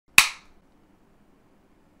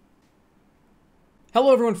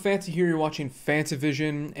Hello everyone, Fancy here, you're watching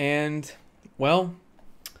FANTAVISION, and, well,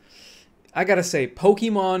 I gotta say,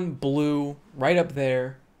 Pokemon Blue, right up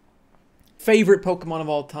there. Favorite Pokemon of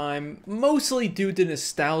all time, mostly due to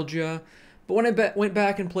nostalgia, but when I went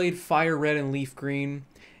back and played Fire Red and Leaf Green,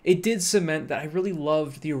 it did cement that I really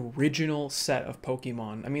loved the original set of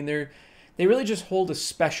Pokemon. I mean, they really just hold a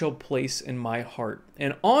special place in my heart,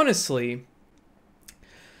 and honestly,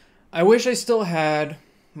 I wish I still had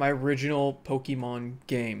my original Pokemon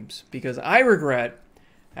games, because I regret,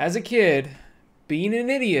 as a kid, being an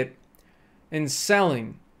idiot and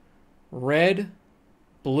selling red,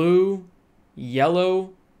 blue,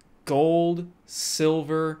 yellow, gold,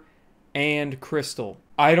 silver, and crystal.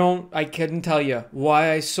 I couldn't tell you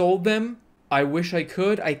why I sold them. I wish I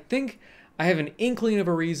could. I think I have an inkling of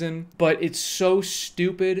a reason, but it's so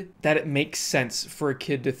stupid that it makes sense for a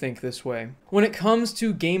kid to think this way. When it comes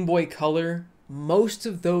to Game Boy Color, most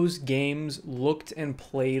of those games looked and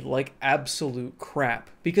played like absolute crap,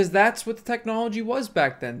 because that's what the technology was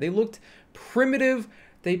back then. They looked primitive,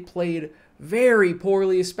 they played very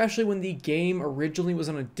poorly, especially when the game originally was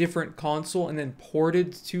on a different console and then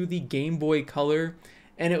ported to the Game Boy Color,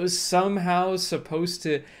 and it was somehow supposed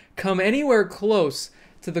to come anywhere close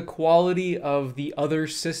to the quality of the other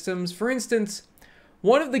systems. For instance,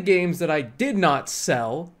 one of the games that I did not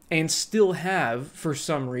sell and still have for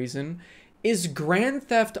some reason is Grand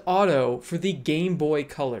Theft Auto for the Game Boy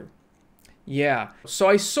Color. Yeah, so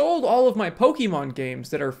I sold all of my Pokemon games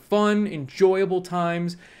that are fun, enjoyable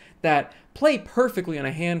times, that play perfectly on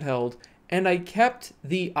a handheld, and I kept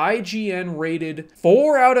the IGN rated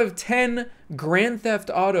 4 out of 10 Grand Theft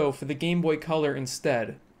Auto for the Game Boy Color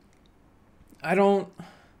instead.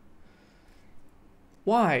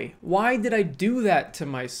 Why? Why did I do that to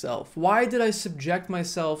myself? Why did I subject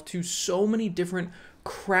myself to so many different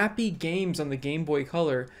crappy games on the Game Boy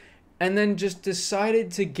Color and then just decided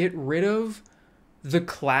to get rid of the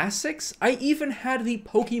classics? I even had the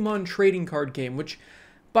Pokemon trading card game, which,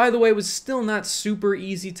 by the way, was still not super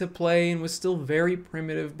easy to play and was still very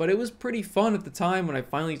primitive, but it was pretty fun at the time when I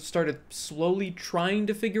finally started slowly trying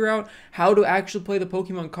to figure out how to actually play the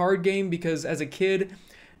Pokemon card game, because as a kid,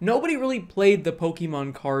 nobody really played the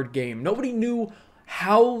Pokemon card game. Nobody knew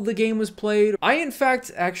how the game was played. I, in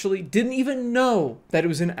fact, actually didn't even know that it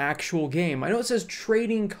was an actual game. I know it says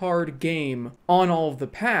trading card game on all of the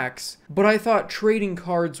packs, but I thought trading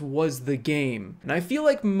cards was the game. And I feel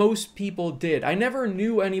like most people did. I never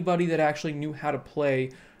knew anybody that actually knew how to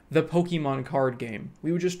play the Pokemon card game.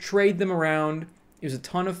 We would just trade them around. It was a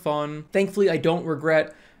ton of fun. Thankfully, I don't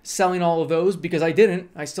regret selling all of those, because I didn't.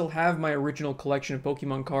 I still have my original collection of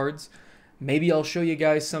Pokemon cards. Maybe I'll show you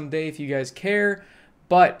guys someday if you guys care.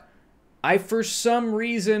 But I, for some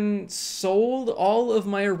reason, sold all of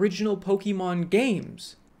my original Pokemon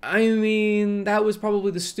games. I mean, that was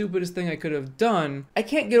probably the stupidest thing I could have done. I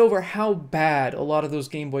can't get over how bad a lot of those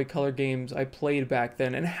Game Boy Color games I played back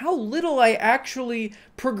then, and how little I actually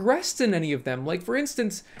progressed in any of them. Like, for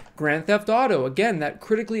instance, Grand Theft Auto. Again, that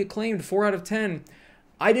critically acclaimed 4 out of 10.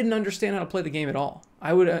 I didn't understand how to play the game at all.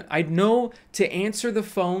 I'd know to answer the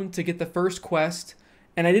phone to get the first quest,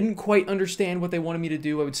 and I didn't quite understand what they wanted me to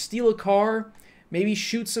do. I would steal a car, maybe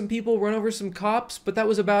shoot some people, run over some cops, but that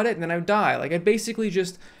was about it, and then I would die. Like, I'd basically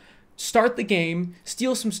just start the game,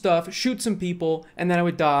 steal some stuff, shoot some people, and then I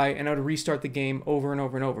would die, and I would restart the game over and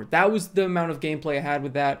over and over. That was the amount of gameplay I had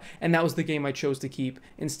with that, and that was the game I chose to keep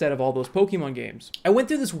instead of all those Pokemon games. I went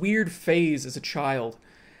through this weird phase as a child,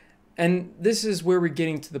 and this is where we're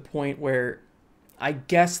getting to the point where I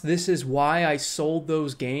guess this is why I sold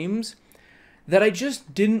those games, that I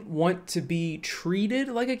just didn't want to be treated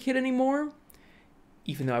like a kid anymore.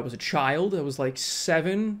 Even though I was a child, I was like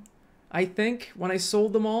 7, I think, when I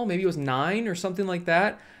sold them all. Maybe it was 9 or something like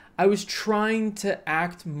that. I was trying to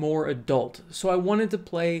act more adult, so I wanted to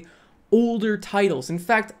play older titles. In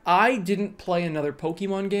fact, I didn't play another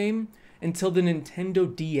Pokemon game until the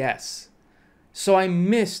Nintendo DS. So I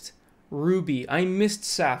missed Ruby, I missed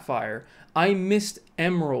Sapphire, I missed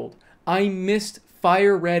Emerald, I missed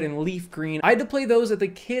Fire Red and Leaf Green. I had to play those at the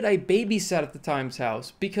kid I babysat at the time's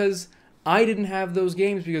house, because I didn't have those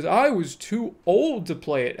games because I was too old to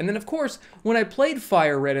play it. And then, of course, when I played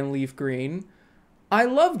Fire Red and Leaf Green, I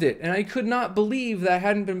loved it, and I could not believe that I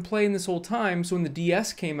hadn't been playing this whole time. So when the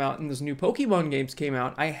DS came out and those new Pokemon games came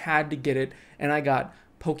out, I had to get it, and I got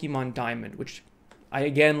Pokemon Diamond, which I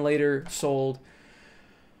again later sold.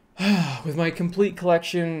 With my complete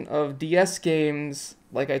collection of DS games,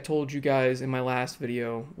 like I told you guys in my last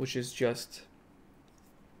video, which is just,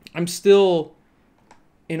 I'm still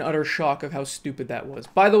in utter shock of how stupid that was.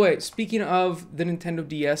 By the way, speaking of the Nintendo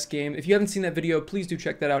DS game, if you haven't seen that video, please do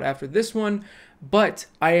check that out after this one. But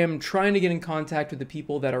I am trying to get in contact with the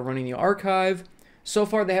people that are running the archive. So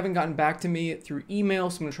far, they haven't gotten back to me through email,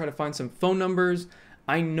 so I'm going to try to find some phone numbers.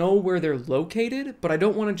 I know where they're located, but I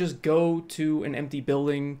don't want to just go to an empty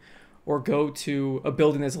building or go to a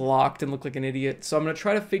building that's locked and look like an idiot. So I'm going to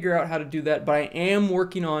try to figure out how to do that, but I am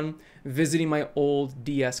working on visiting my old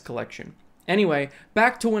DS collection. Anyway,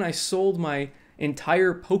 back to when I sold my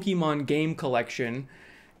entire Pokemon game collection,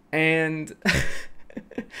 and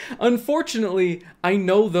unfortunately, I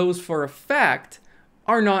know those for a fact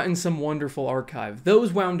are not in some wonderful archive.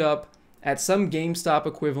 Those wound up at some GameStop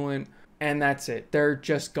equivalent, and that's it. They're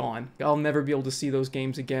just gone. I'll never be able to see those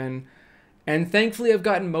games again. And thankfully, I've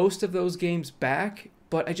gotten most of those games back,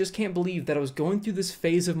 but I just can't believe that I was going through this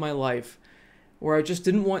phase of my life where I just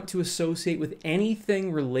didn't want to associate with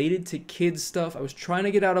anything related to kids stuff. I was trying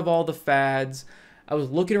to get out of all the fads. I was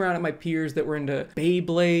looking around at my peers that were into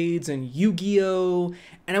Beyblades and Yu-Gi-Oh!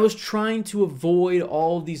 And I was trying to avoid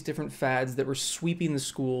all of these different fads that were sweeping the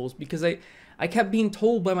schools because I kept being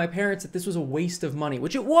told by my parents that this was a waste of money,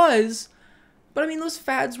 which it was. But I mean, those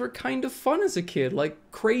fads were kind of fun as a kid, like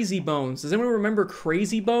Crazy Bones. Does anyone remember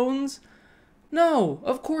Crazy Bones? No,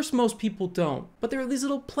 of course most people don't. But there are these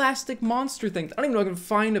little plastic monster things. I don't even know if I can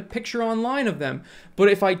find a picture online of them. But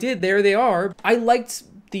if I did, there they are. I liked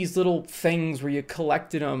these little things where you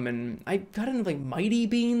collected them, and I got into like Mighty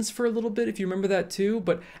Beans for a little bit, if you remember that too.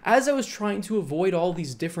 But as I was trying to avoid all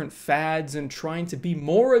these different fads and trying to be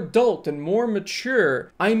more adult and more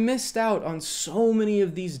mature, I missed out on so many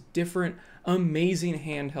of these different amazing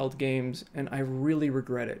handheld games, and I really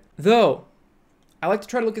regret it. Though, I like to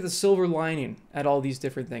try to look at the silver lining at all these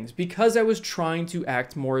different things because I was trying to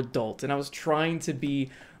act more adult and I was trying to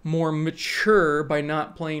be more mature by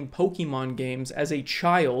not playing Pokemon games as a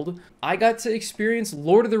child. I got to experience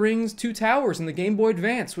Lord of the Rings Two Towers in the Game Boy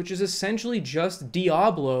Advance, which is essentially just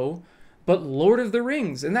Diablo, but Lord of the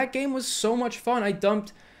Rings. And that game was so much fun. I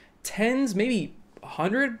dumped tens, maybe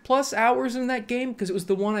 100 plus hours in that game because it was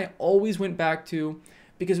the one I always went back to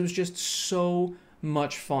because it was just so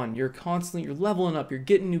much fun. You're leveling up, you're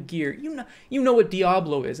getting new gear. You know what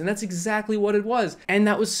Diablo is, and that's exactly what it was. And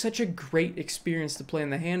that was such a great experience to play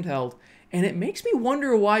in the handheld. And it makes me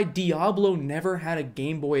wonder why Diablo never had a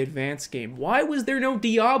Game Boy Advance game. Why was there no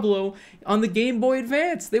Diablo on the Game Boy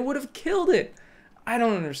Advance? They would have killed it. I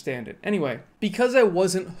don't understand it. Anyway, because I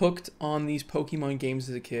wasn't hooked on these Pokemon games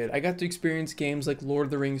as a kid, I got to experience games like Lord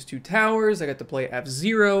of the Rings Two Towers, I got to play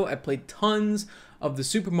F-Zero, I played tons of the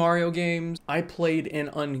Super Mario games. I played an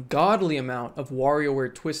ungodly amount of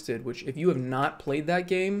WarioWare Twisted, which if you have not played that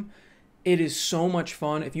game, it is so much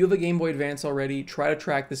fun. If you have a Game Boy Advance already, try to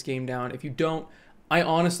track this game down. If you don't, I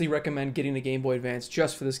honestly recommend getting a Game Boy Advance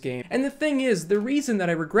just for this game. And the thing is, the reason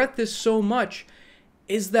that I regret this so much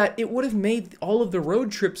is that it would have made all of the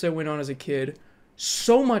road trips I went on as a kid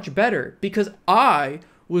so much better because I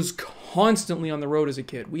was constantly on the road as a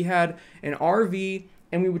kid. We had an RV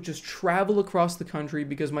and we would just travel across the country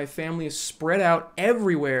because my family is spread out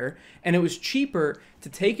everywhere, and it was cheaper to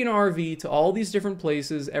take an RV to all these different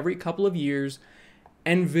places every couple of years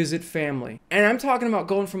and visit family. And I'm talking about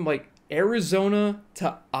going from like Arizona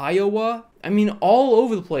to Iowa. I mean, all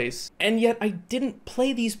over the place. And yet I didn't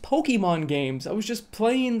play these Pokemon games. I was just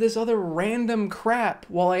playing this other random crap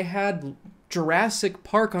while I had Jurassic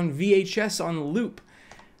Park on VHS on loop.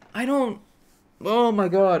 Oh my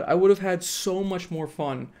god, I would have had so much more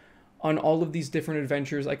fun on all of these different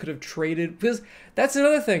adventures. I could have traded, because that's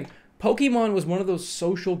another thing. Pokemon was one of those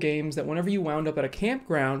social games that whenever you wound up at a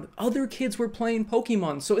campground, other kids were playing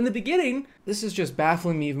Pokemon. So in the beginning, this is just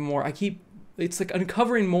baffling me even more. It's like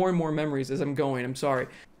uncovering more and more memories as I'm going, I'm sorry.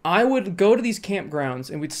 I would go to these campgrounds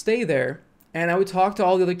and we'd stay there, and I would talk to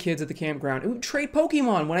all the other kids at the campground, and we'd trade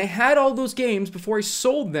Pokemon. When I had all those games before I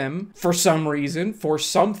sold them, for some reason, for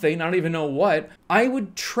something, I don't even know what, I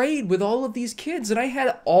would trade with all of these kids, and I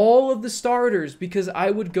had all of the starters because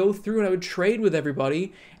I would go through and I would trade with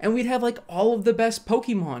everybody, and we'd have like all of the best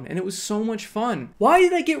Pokemon, and it was so much fun. Why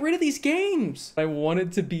did I get rid of these games? I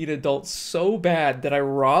wanted to be an adult so bad that I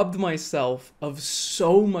robbed myself of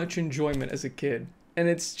so much enjoyment as a kid. And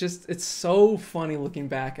it's so funny looking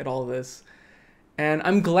back at all this. And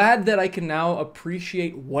I'm glad that I can now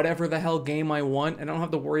appreciate whatever the hell game I want, and I don't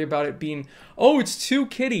have to worry about it being, oh, it's too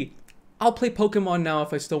kiddie. I'll play Pokemon now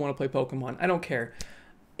if I still want to play Pokemon. I don't care.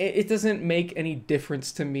 It doesn't make any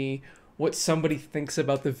difference to me what somebody thinks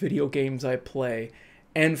about the video games I play.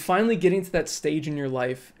 And finally getting to that stage in your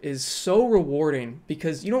life is so rewarding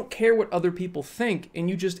because you don't care what other people think, and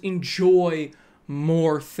you just enjoy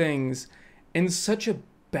more things in such a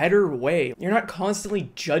better way. You're not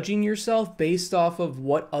constantly judging yourself based off of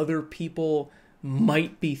what other people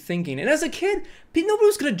might be thinking. And as a kid, nobody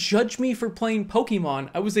was gonna judge me for playing Pokemon.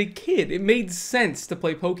 I was a kid. It made sense to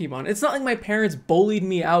play Pokemon. It's not like my parents bullied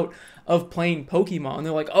me out of playing Pokemon.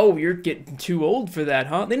 They're like, oh, you're getting too old for that,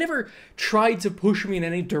 huh? They never tried to push me in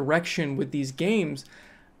any direction with these games.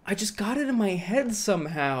 I just got it in my head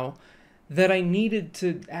somehow that I needed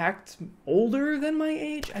to act older than my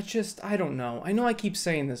age. I don't know. I know I keep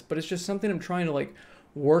saying this, but it's just something I'm trying to like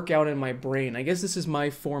work out in my brain. I guess this is my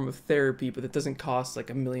form of therapy, but it doesn't cost like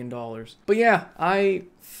 $1 million. But yeah, I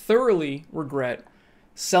thoroughly regret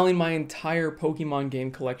selling my entire Pokemon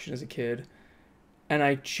game collection as a kid, and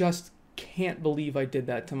I just can't believe I did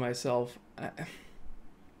that to myself. I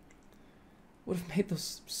would have made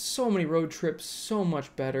those so many road trips so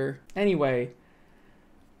much better. Anyway,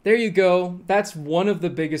 there you go. That's one of the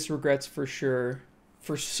biggest regrets for sure,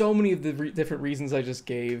 for so many of the different reasons I just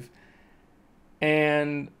gave.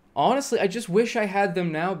 And honestly, I just wish I had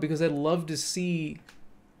them now, because I'd love to see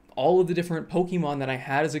all of the different Pokemon that I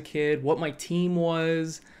had as a kid, what my team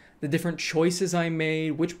was, the different choices I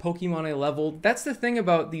made, which Pokemon I leveled. That's the thing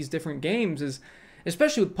about these different games is,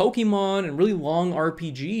 especially with Pokemon and really long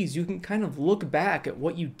RPGs, you can kind of look back at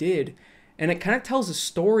what you did, and it kind of tells a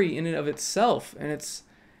story in and of itself, and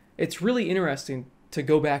it's really interesting to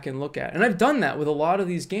go back and look at. And I've done that with a lot of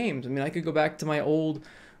these games. I mean, I could go back to my old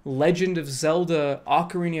Legend of Zelda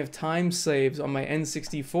Ocarina of Time saves on my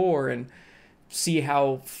N64 and see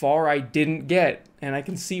how far I didn't get, and I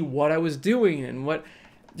can see what I was doing and what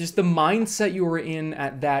just the mindset you were in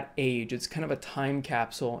at that age. It's kind of a time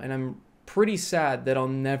capsule, and I'm pretty sad that I'll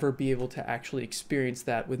never be able to actually experience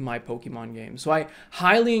that with my Pokemon game. So I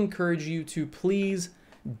highly encourage you to please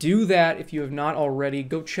do that if you have not already.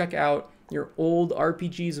 Go check out your old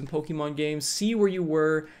RPGs and Pokemon games, see where you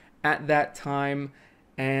were at that time.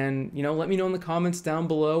 And, you know, let me know in the comments down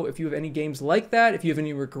below if you have any games like that. If you have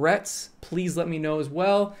any regrets, please let me know as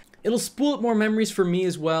well. It'll spool up more memories for me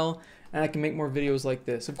as well, and I can make more videos like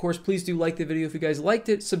this. Of course, please do like the video if you guys liked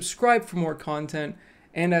it. Subscribe for more content.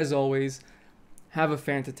 And as always, have a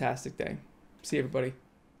fantastic day. See you, everybody.